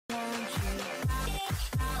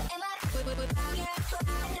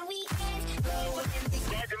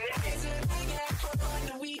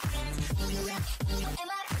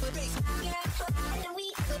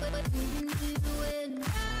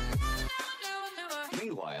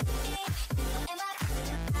Meanwhile,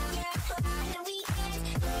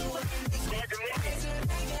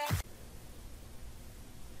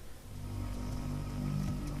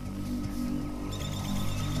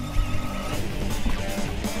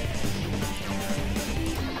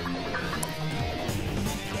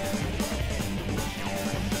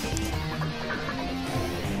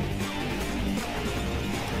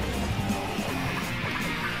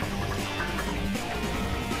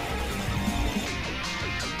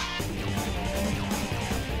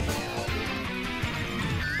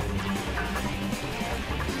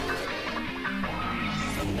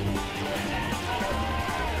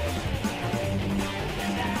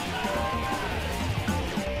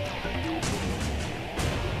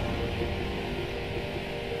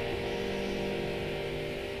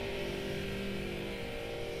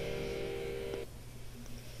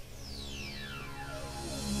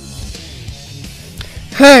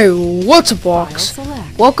 Hey, what's up, Box?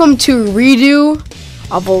 Welcome to a redo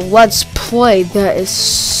of a Let's Play that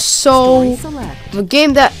is a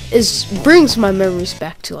game that brings my memories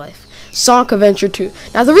back to life. Sonic Adventure 2.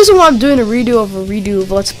 Now, the reason why I'm doing a redo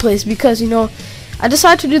of Let's Play is because, you know, I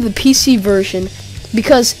decided to do the PC version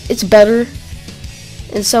because it's better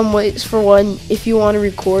in some ways. For one, if you want to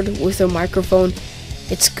record with a microphone,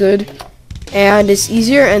 it's good. And it's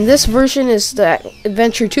easier, and this version is the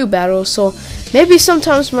Adventure 2 battle, so maybe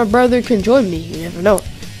sometimes my brother can join me, you never know.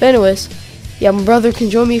 But anyways, yeah, my brother can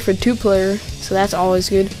join me for 2-player, so that's always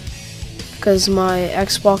good, because my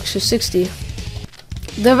Xbox is 60.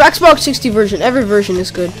 The Xbox 60 version, every version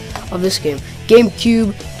is good of this game.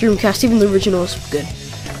 GameCube, Dreamcast, even the original is good.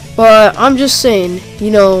 But I'm just saying,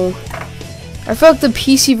 you know, I feel like the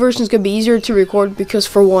PC version is going to be easier to record, because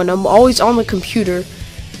for one, I'm always on the computer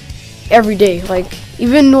every day, like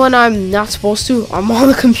even when I'm not supposed to, I'm on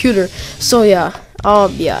the computer. So yeah,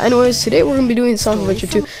 anyways, today we're gonna be doing Sonic Adventure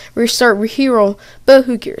 2 Restart Hero, but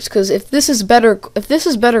who cares, because if this is better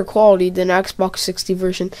quality than Xbox 60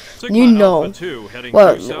 version, you know,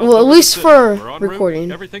 well at least for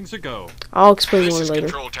recording. Everything's a go. I'll explain more later.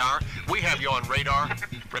 Control Tower. We have you on radar.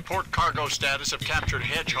 Report cargo status of captured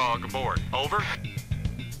Hedgehog aboard. Over.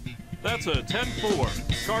 That's a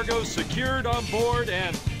 10-4. Cargo secured on board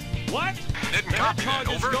and what? Didn't copy that.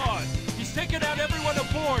 Hedgehog is Over. gone. He's taken out everyone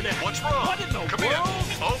aboard. And What's wrong? What in the Come world?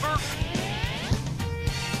 in. Over.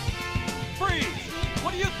 Freeze!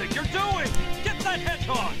 What do you think you're doing? Get that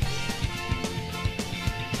hedgehog!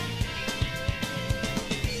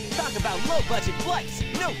 Talk about low-budget flights,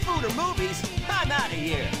 no food or movies. I'm out of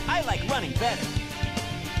here. I like running better.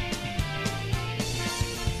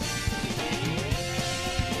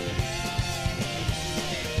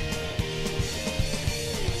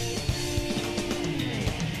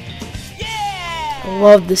 I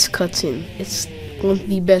love this cutscene. It's one of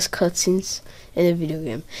the best cutscenes in a video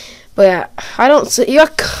game. But yeah, I don't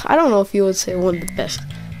know if you would say one of the best.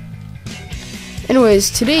 Anyways,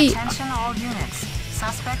 today. Attention all units.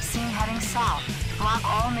 Suspect seen heading south. Block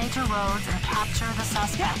all major roads and capture the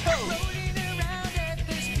suspect.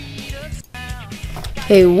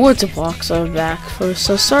 Hey, what's up, Box? I'm back.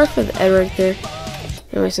 So sorry for the edit right there.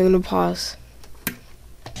 Anyways, I'm gonna pause.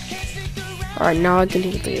 Alright, now I can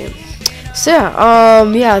hit the game. So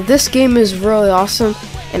yeah, this game is really awesome,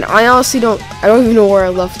 and I honestly don't even know where I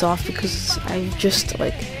left off, because I just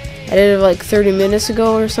I did it like 30 minutes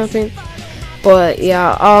ago or something. But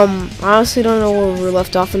yeah, I honestly don't know where we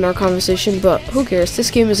left off in our conversation, but who cares? This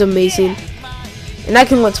game is amazing, and I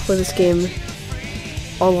can let's play this game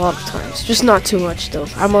a lot of times, just not too much though.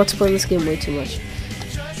 I'm let's playing this game way too much.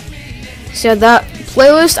 So yeah, that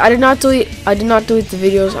playlist, I did not delete the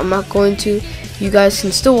videos. I'm not going to. You guys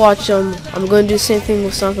can still watch them. I'm going to do the same thing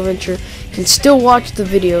with Sonic Adventure. You can still watch the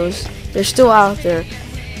videos. They're still out there.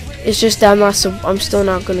 It's just that I'm still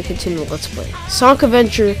not going to continue Let's Play. Sonic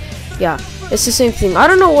Adventure, yeah, it's the same thing. I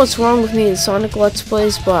don't know what's wrong with me in Sonic Let's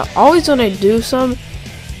Plays, but always when I do some,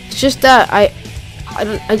 it's just that I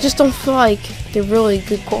just don't feel like they're really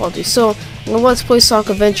good quality. So I'm going to Let's Play Sonic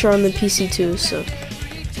Adventure on the PC too. So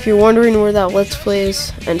if you're wondering where that Let's Play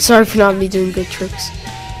is, and sorry for not me doing good tricks.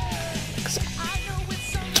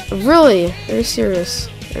 Really, very serious.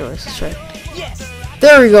 Anyways, let's try. Yes.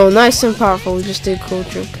 There we go, nice and powerful. We just did a cool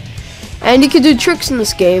trick, and you can do tricks in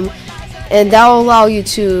this game, and that will allow you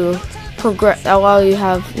to progress. That will allow you to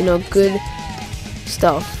have, you know, good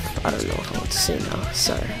stuff. I don't know what to say now.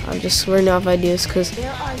 Sorry, I'm just running out of ideas, because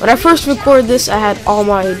when I first recorded this, I had all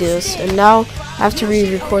my ideas, and now have to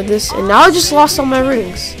re-record this, and now I just lost all my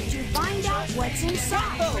rings. Find out what's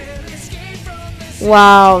inside.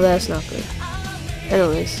 Wow, that's not good.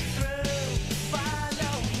 Anyways,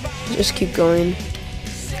 just keep going.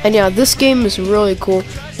 And yeah, this game is really cool.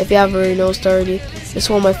 If you haven't already noticed already, it's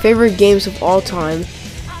one of my favorite games of all time.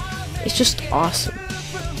 It's just awesome.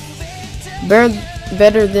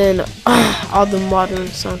 Better than all the modern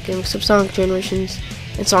Sonic games, except Sonic Generations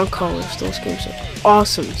and Sonic Colors. Those games are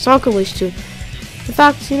awesome. Sonic Unleashed too. In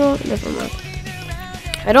fact, you know what? Never mind.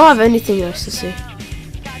 I don't have anything else to say.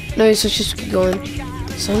 No, so just keep going.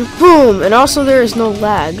 So boom, and also there is no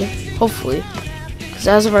lag. Hopefully, because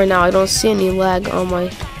as of right now, I don't see any lag on my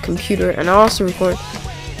computer, and I also record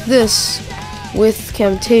this with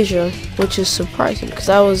Camtasia, which is surprising because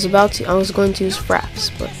I was going to use Fraps,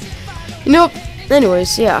 but you know.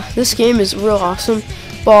 Anyways, yeah, this game is real awesome.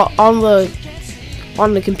 But on the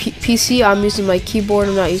PC, I'm using my keyboard.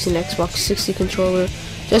 I'm not using Xbox 60 controller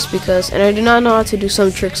just because, and I do not know how to do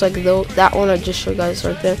some tricks like that one I just showed you guys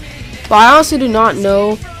right there. But I honestly do not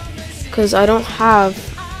know because I don't have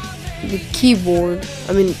the keyboard.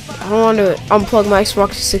 I mean, I don't want to unplug my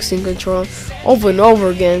Xbox 16 controller over and over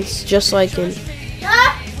again just so I can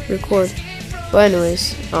record. But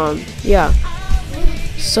anyways, yeah.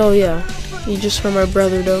 So yeah, you just heard my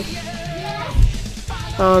brother though.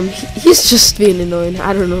 He's just being annoying.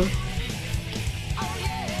 I don't know.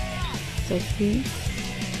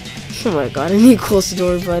 Oh my god, I need to close the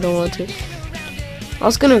door, but I don't want to. I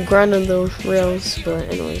was gonna grind on the rails, but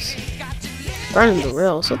anyways. Grind on the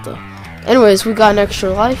rails, what the? Anyways, we got an extra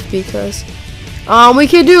life because we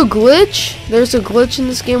can do a glitch. There's a glitch in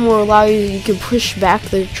this game where you can push back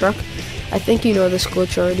the truck. I think you know this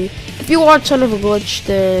glitch already. If you watch Son of a Glitch,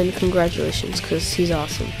 then congratulations, because he's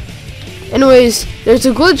awesome. Anyways, there's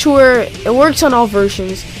a glitch where it works on all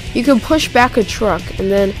versions. You can push back a truck, and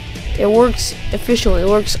then it works efficiently. It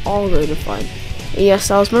works all the way to fine. And yes,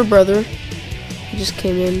 that was my brother. He just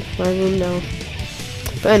came in my room now.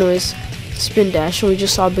 But anyways, spin dash, and I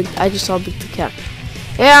just saw Big the Cat.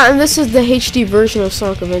 Yeah, and this is the HD version of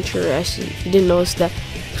Sonic Adventure. Actually, you didn't notice that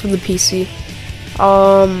for the PC.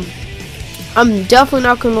 I'm definitely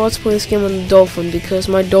not gonna let's play this game on the Dolphin because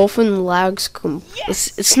my Dolphin lags.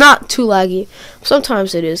 It's not too laggy.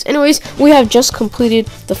 Sometimes it is. Anyways, we have just completed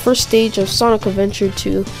the first stage of Sonic Adventure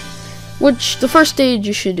 2, which the first stage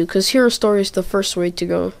you should do because Hero Story is the first way to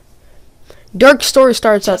go. Dark Story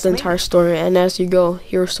starts out the entire story, and as you go,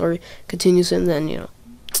 Hero Story continues, and then you know.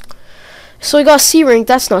 So I got C rank.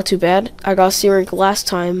 That's not too bad. I got C rank last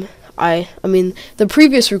time. I mean the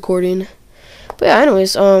previous recording. But yeah,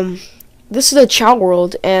 anyways, this is a Chow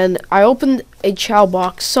world, and I opened a Chow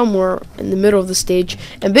box somewhere in the middle of the stage,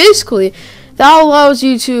 and basically that allows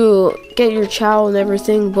you to get your Chow and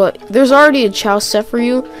everything, but there's already a Chow set for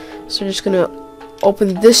you, so we're just gonna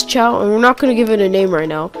open this Chow, and we're not gonna give it a name right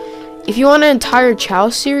now. If you want an entire Chow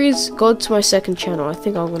series, go to my second channel. I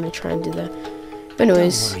think I'm gonna try and do that. But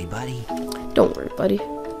anyways, don't worry, buddy.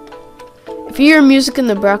 If you hear music in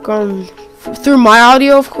the background through my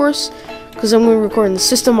audio, of course, because I'm going to record the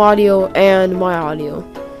system audio and my audio.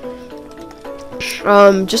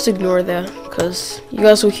 Just ignore that, because you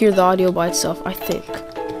guys will hear the audio by itself, I think.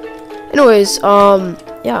 Anyways,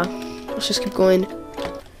 yeah, let's just keep going.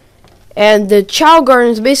 And the Chow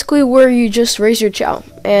Garden is basically where you just raise your Chow,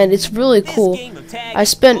 and it's really cool. I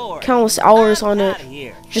spent countless hours on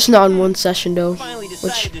it, just not in one session though,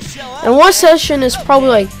 and one session is probably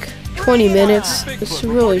like 20 minutes. It's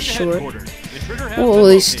really short. Well, at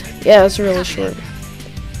least, yeah, it's really short.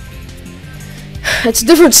 It's a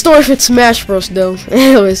different story if it's Smash Bros. Though.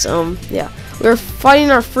 Anyways, yeah, we're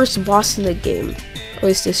fighting our first boss in the game. At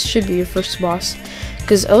least this should be your first boss,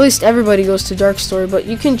 because at least everybody goes to Dark Story, but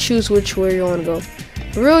you can choose which way you want to go.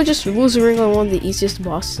 Really, just losing ring on one of the easiest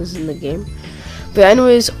bosses in the game. But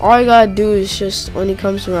anyways, all you gotta do is just when he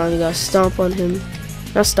comes around, you gotta stomp on him.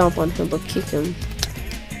 Not stomp on him, but kick him.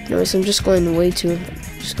 Anyways, I'm just going way too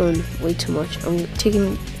much. I'm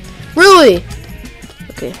taking, really?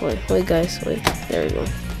 Okay, wait guys, wait. There we go.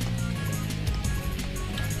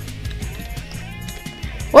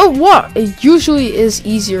 Well, what? It usually is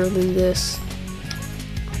easier than this.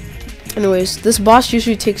 Anyways, this boss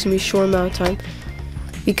usually takes me a short amount of time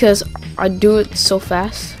because I do it so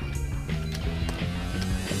fast.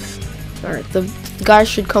 Alright, the guy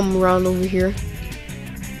should come around over here.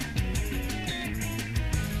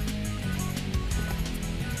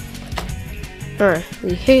 Alright,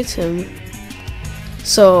 we hate him.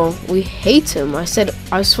 So, we hate him. I said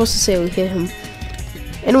I was supposed to say we hate him.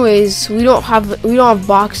 Anyways, we don't have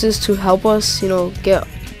boxes to help us, you know, get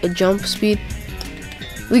a jump speed.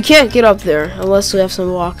 we can't get up there unless we have some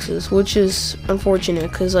boxes, which is unfortunate,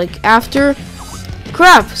 because like after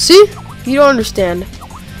crap, see, you don't understand.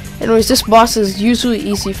 Anyways, this boss is usually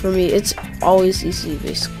easy for me. It's always easy,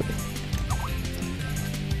 basically.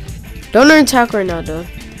 Don't attack right now, though.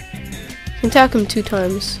 Attack him 2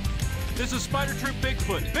 times. This is Spider Troop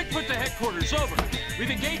Bigfoot. Bigfoot to headquarters, over.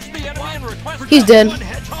 We've engaged the enemy and requested... He's dead.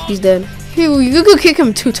 He's dead. You could kick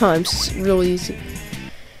him 2 times. It's really easy.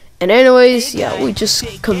 And anyways, yeah, we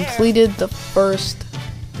just completed the first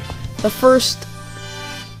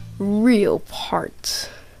real part.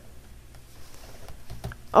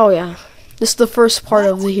 Oh yeah, this is the first part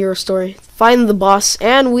of the hero story. Find the boss,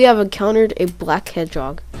 and we have encountered a black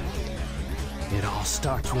hedgehog. It all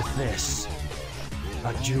starts with this.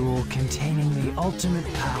 A jewel containing the ultimate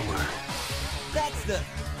power. That's the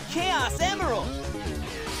Chaos Emerald!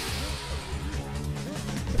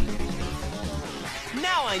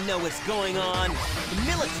 Now I know what's going on. The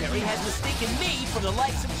military has mistaken me for the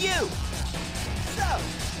likes of you. So,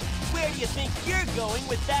 where do you think you're going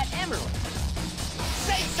with that emerald?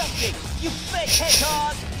 Say something, you fake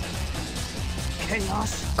hedgehog!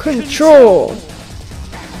 Chaos Control!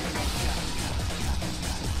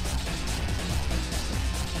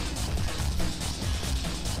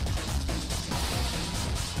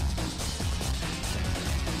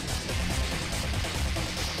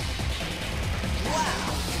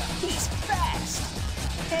 He's fast!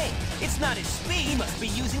 Hey, it's not his speed. He must be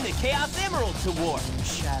using the Chaos Emerald to warp.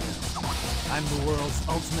 Shadow, I'm the world's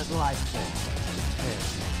ultimate life form.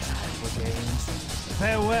 There's no time for games.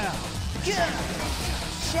 Farewell.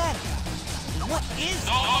 Shadow, what is...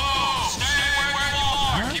 No, stay where you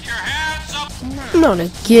are. Keep your hands up. Not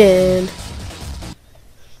again.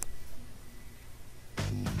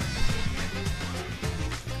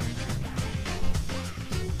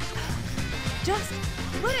 Just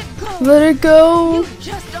let it go. Let it go. You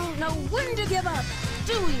just don't know when to give up,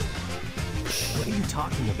 do you? What are you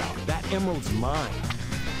talking about? That emerald's mine.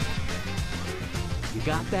 You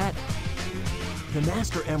got that? The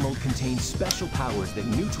Master Emerald contains special powers that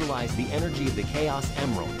neutralize the energy of the Chaos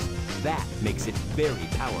Emerald. That makes it very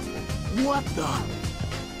powerful. What the?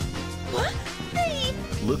 What?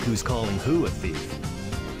 Thief! Look who's calling who a thief.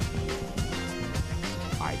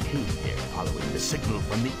 I came here following the signal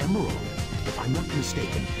from the Emerald. If I'm not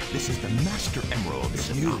mistaken, this is the Master Emerald, is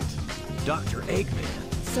it not? Dr. Eggman.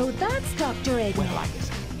 So that's Dr. Eggman. Well, I guess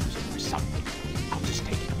I can use it for something. I'll just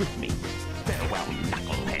take it with me. Farewell,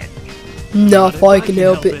 knucklehead. No, if I can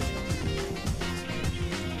help it.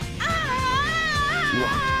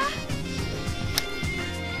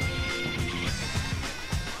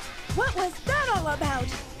 What was that all about?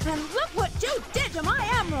 And look what you did to my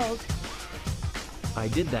emerald! I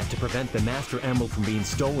did that to prevent the Master Emerald from being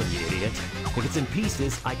stolen, you idiot. If it's in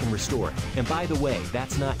pieces, I can restore it. And by the way,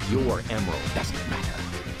 that's not your emerald. Doesn't matter.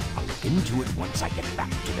 I'll look into it once I get back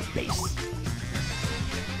to the base.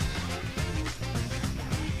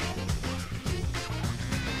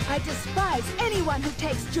 I despise anyone who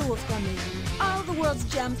takes jewels from me. All the world's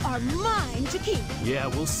gems are mine to keep. Yeah,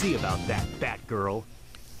 we'll see about that, Batgirl.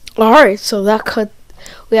 Alright, so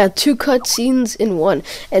we had 2 cutscenes in one,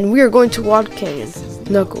 and we are going to Wild Canyon,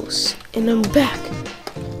 Knuckles, and I'm back.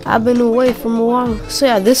 I've been away from a while. So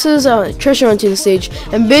yeah, this is a treasure hunting stage,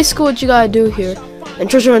 and basically what you gotta do here in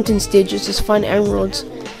treasure hunting stage is just find emeralds,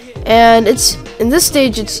 and it's in this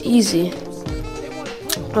stage it's easy.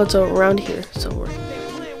 Oh, it's around here somewhere.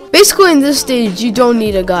 Basically in this stage you don't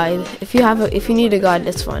need a guide. If you need a guide,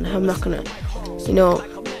 that's fine. I'm not gonna,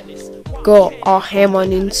 go all ham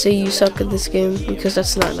on you and say you suck at this game, because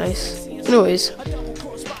that's not nice. Anyways,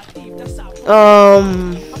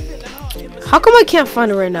 how come I can't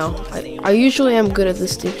find it right now? I usually am good at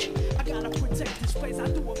this stage.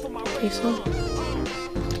 Okay, so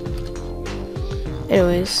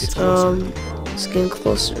anyways, it's getting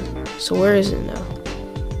closer. So where is it now?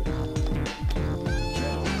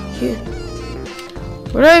 Here.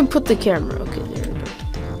 Where did I put the camera? Okay, there we go.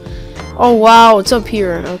 Oh wow, it's up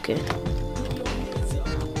here. Okay.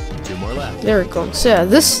 There it goes. So yeah,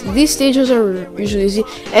 these stages are usually easy.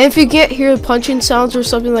 And if you can't hear punching sounds or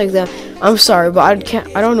something like that, I'm sorry, but I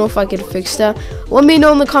don't know if I can fix that. Let me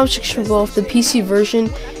know in the comment section below if the PC version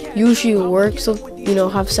usually works, so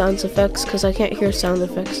have sound effects, because I can't hear sound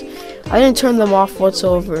effects. I didn't turn them off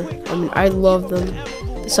whatsoever. I mean, I love them.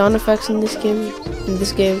 The sound effects in this game.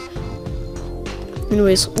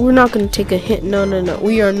 Anyways, we're not gonna take a hint. No.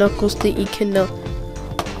 We are Knuckles the Echidna,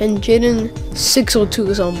 and Jaden 602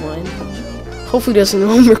 is online. Hopefully he doesn't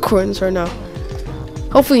know I'm recording this right now.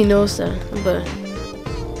 Hopefully he knows that, but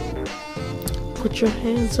put your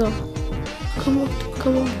hands up. Come on.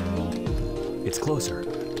 It's closer.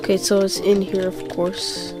 Okay, so it's in here, of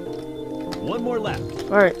course. One more left.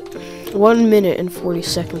 Alright. 1 minute and 40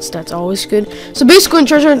 seconds. That's always good. So basically, in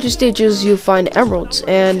Treasure Hunter stages, you find emeralds.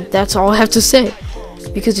 And that's all I have to say.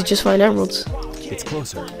 Because you just find emeralds. It's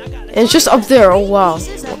closer. And it's just up there. Oh, wow.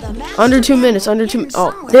 Under 2 minutes. Under 2 minutes.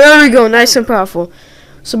 Oh, there we go. Nice and powerful.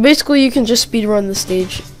 So basically, you can just speedrun the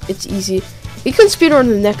stage. It's easy. You can speedrun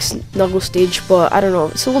the next Nuggle stage, but I don't know.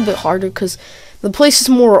 It's a little bit harder because the place is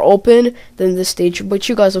more open than this stage. But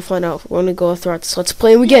you guys will find out. We're going to go throughout this Let's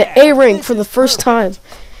Play. And we get A rank for the first time.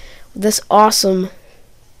 That's awesome.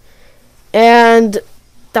 And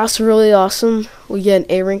that's really awesome. We get an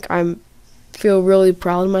A rank. I feel really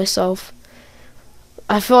proud of myself.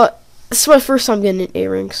 I felt this is my first time getting an A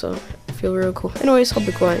rank, so I feel real cool. Anyways, I'll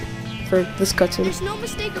be quiet for this cutscene. There's no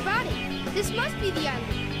mistake about it. This must be the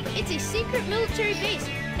island. It's a secret military base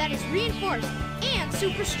that is reinforced and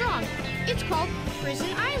super strong. It's called Prison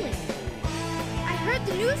Island. I heard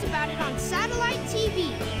the news about it on satellite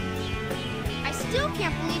TV. I still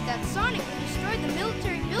can't believe that Sonic destroyed the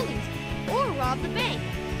military buildings or robbed the bank.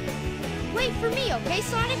 Wait for me, okay,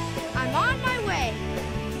 Sonic? I'm on my way.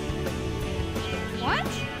 What?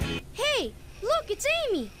 Hey, look, it's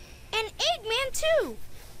Amy. And Eggman, too.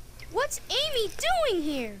 What's Amy doing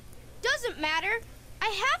here? Doesn't matter. I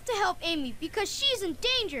have to help Amy because she's in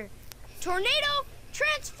danger. Tornado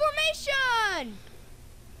transformation!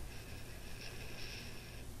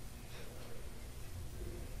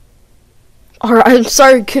 Alright, I'm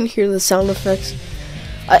sorry I couldn't hear the sound effects.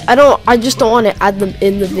 I just don't want to add them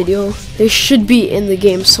in the video. They should be in the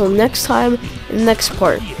game. So next time, in the next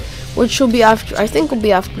part, which will be after, I think will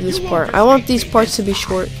be after this part. I want these parts to be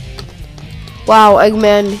short. Wow,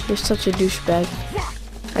 Eggman, you're such a douchebag.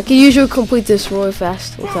 I can usually complete this really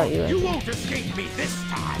fast without you. You won't escape me this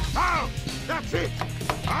time. Oh, that's it.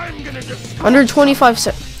 I'm gonna just Under 25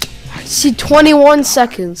 seconds. See, 21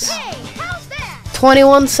 seconds. Hey, how's that?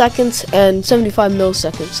 21 seconds and 75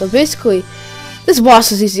 milliseconds. So basically, this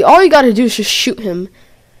boss is easy. All you gotta do is just shoot him.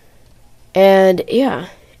 And yeah.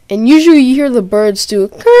 And usually you hear the birds do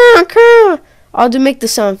caw, caw. I'll do make the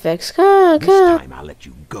sound effects. Caw, This caw. time I'll let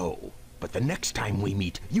you go. But the next time we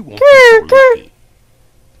meet, you won't be so lucky.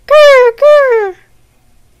 Caw, caw.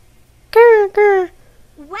 Caw, caw.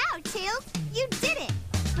 Wow, Tails, you did it!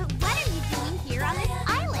 But what are you doing here on this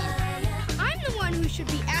island? I'm the one who should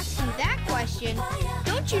be asking that question.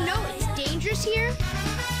 Don't you know it's dangerous here?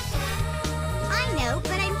 I know,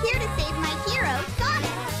 but I'm here to save my hero,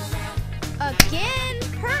 Sonic. Again?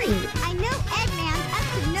 Hurry! I know Eggman's up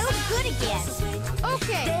to no good again.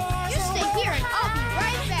 Okay, you stay here and I'll be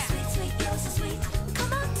right back.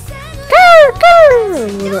 Caw, caw.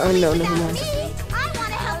 Oh, no, never mind. I want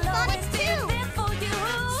to help Sonic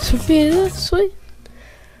too. Sweet.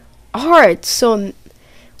 Alright, so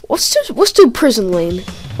let's do Prison Lane.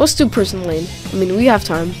 Let's do Prison Lane. I mean, we have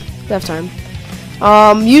time.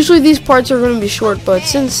 Usually these parts are going to be short, but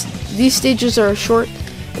since these stages are short,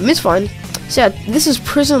 I mean, it's fine. So yeah, this is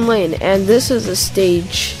Prison Lane, and this is a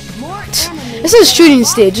stage. This is a shooting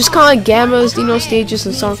stage. It's kind of like Gamma's, stages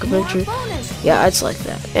in Sonic Adventure. Yeah, it's like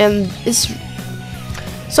that, and it's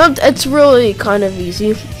really kind of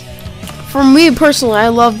easy. For me personally, I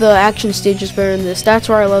love the action stages better than this. That's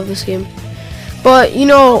why I love this game. But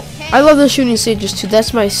I love the shooting stages too.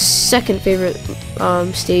 That's my second favorite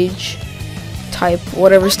stage type,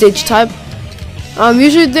 whatever stage type.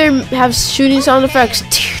 Usually they have shooting sound effects,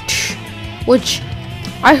 which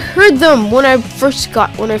I heard them when I first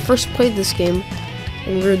played this game.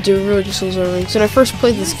 And we're doing religious rings. When I first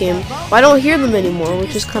played this game, but I don't hear them anymore,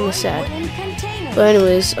 which is kind of sad. But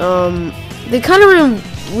anyways, they kind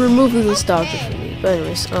of removed the nostalgia for me. But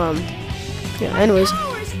anyways, yeah. Anyways,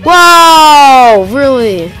 wow,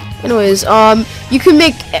 really. Anyways, you can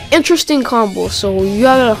make interesting combos. So you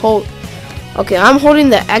gotta hold. Okay, I'm holding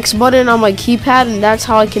the X button on my keypad, and that's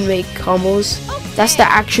how I can make combos. That's the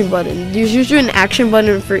action button. There's usually an action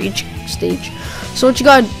button for each stage. So what you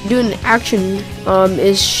gotta do in action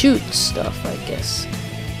is shoot stuff, I guess.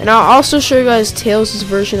 And I'll also show you guys Tails'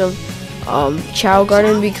 version of Chow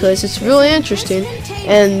Garden because it's really interesting.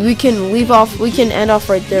 And we can end off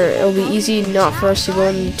right there. It'll be easy not for us to go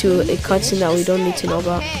into a cutscene that we don't need to know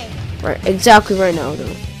about. Right, exactly right now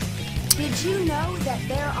though. Did you know that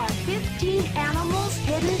there are 15 animals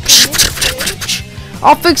hidden in this stage?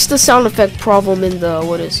 I'll fix the sound effect problem in the,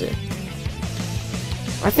 what is it?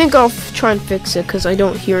 I think I'll try and fix it because I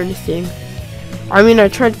don't hear anything. I mean, I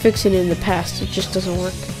tried fixing it in the past. It just doesn't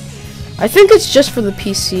work. I think it's just for the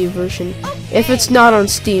PC version. If it's not on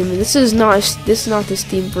Steam, this is not the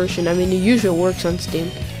Steam version. I mean, it usually works on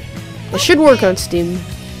Steam. It should work on Steam.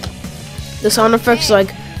 The sound effects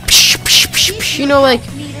like, like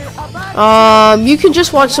You can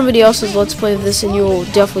just watch somebody else's Let's Play of this and you'll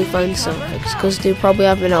definitely find sound effects because they probably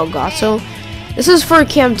have an Elgato. This is for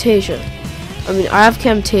Camtasia. I mean, I have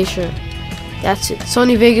Camtasia. That's it.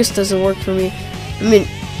 Sony Vegas doesn't work for me. I mean,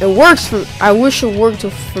 it works for. I wish it worked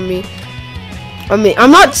for me. I mean,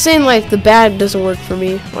 I'm not saying like the bad doesn't work for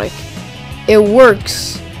me. Like, it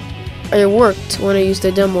works. It worked when I used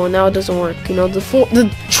the demo, and now it doesn't work. You know,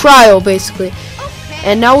 the trial basically.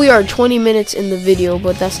 And now we are 20 minutes in the video,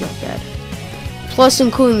 but that's not bad. Plus,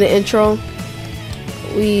 including the intro,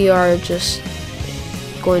 we are just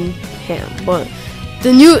going ham. But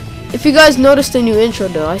the new, if you guys noticed the new intro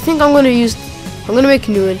though, I think I'm gonna make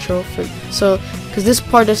a new intro because this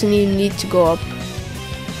part doesn't even need to go up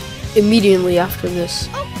immediately after this.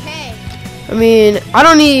 Okay. I mean, I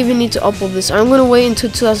don't even need to upload this. I'm gonna wait until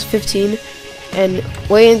 2015 and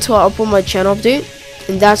wait until I upload my channel update,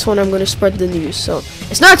 and that's when I'm gonna spread the news. So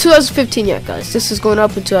it's not 2015 yet, guys. This is going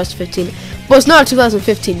up in 2015, but it's not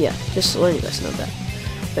 2015 yet. Just letting you guys know that.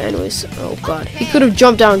 But anyways, oh god, he could have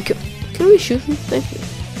jumped down. Can we shoot him? Thank you.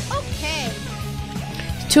 Okay.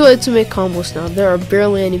 It's too late to make combos now. There are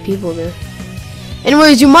barely any people there.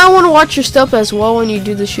 Anyways, you might want to watch your step as well when you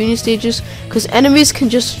do the shooting stages, because enemies can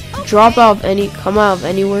just come out of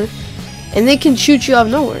anywhere, and they can shoot you out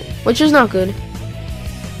of nowhere, which is not good.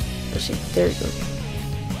 Let's see, there you go.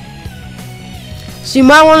 So you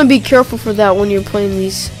might want to be careful for that when you're playing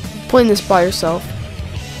this by yourself.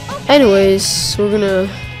 Anyways, we're gonna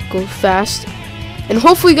go fast, and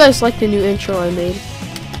hopefully you guys like the new intro I made,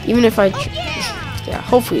 even if yeah,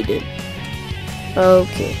 hopefully you did.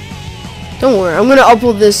 Okay. Don't worry, I'm gonna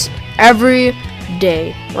upload this every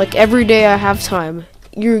day. Like every day I have time.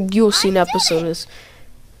 You'll see an episode of this.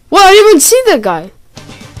 Well, I didn't even see that guy.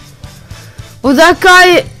 Well, that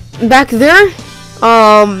guy back there,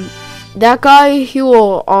 that guy, he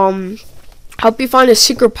will help you find a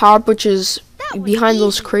secret power up, which is behind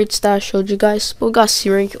those crates that I showed you guys. We got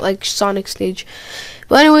C-rank like Sonic stage.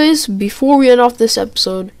 But anyways, before we end off this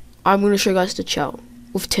episode, I'm gonna show you guys the Chow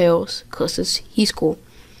with Tails, cause he's cool.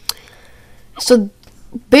 So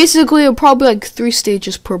basically, it'll probably like 3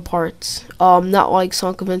 stages per part. Not like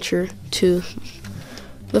Sonic Adventure 2.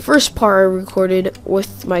 The first part I recorded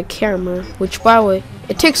with my camera, which by the way,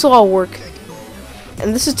 it takes a lot of work.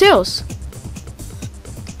 And this is Tails.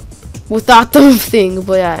 Without the thing,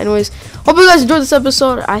 but yeah, anyways. Hope you guys enjoyed this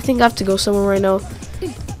episode. I think I have to go somewhere right now.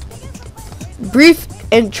 Brief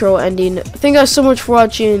intro ending. Thank you guys so much for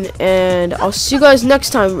watching, and I'll see you guys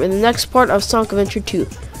next time in the next part of Sonic Adventure 2.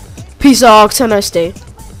 Peace out, have a nice day.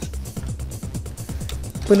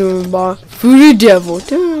 For the devil.